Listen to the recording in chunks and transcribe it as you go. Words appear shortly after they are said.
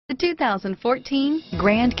The 2014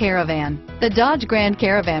 Grand Caravan. The Dodge Grand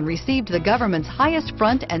Caravan received the government's highest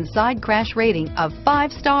front and side crash rating of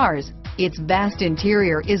 5 stars. Its vast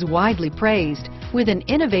interior is widely praised, with an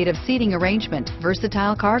innovative seating arrangement,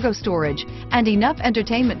 versatile cargo storage, and enough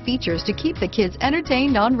entertainment features to keep the kids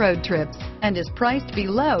entertained on road trips, and is priced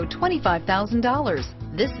below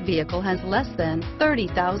 $25,000. This vehicle has less than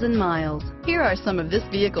 30,000 miles. Here are some of this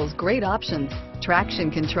vehicle's great options: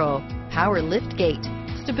 traction control, power lift gate,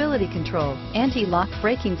 stability control, anti-lock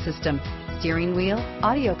braking system, steering wheel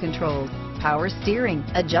audio controls, power steering,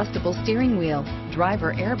 adjustable steering wheel,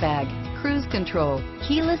 driver airbag, cruise control,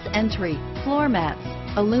 keyless entry, floor mats,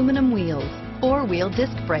 aluminum wheels, 4-wheel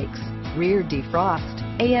disc brakes, rear defrost,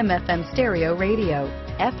 AM/FM stereo radio,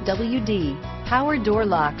 FWD, power door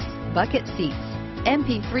locks, bucket seats,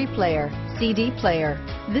 MP3 player, CD player.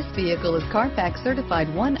 This vehicle is Carfax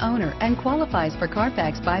certified one owner and qualifies for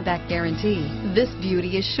Carfax buyback guarantee. This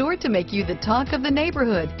beauty is sure to make you the talk of the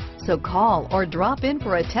neighborhood. So call or drop in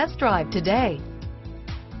for a test drive today.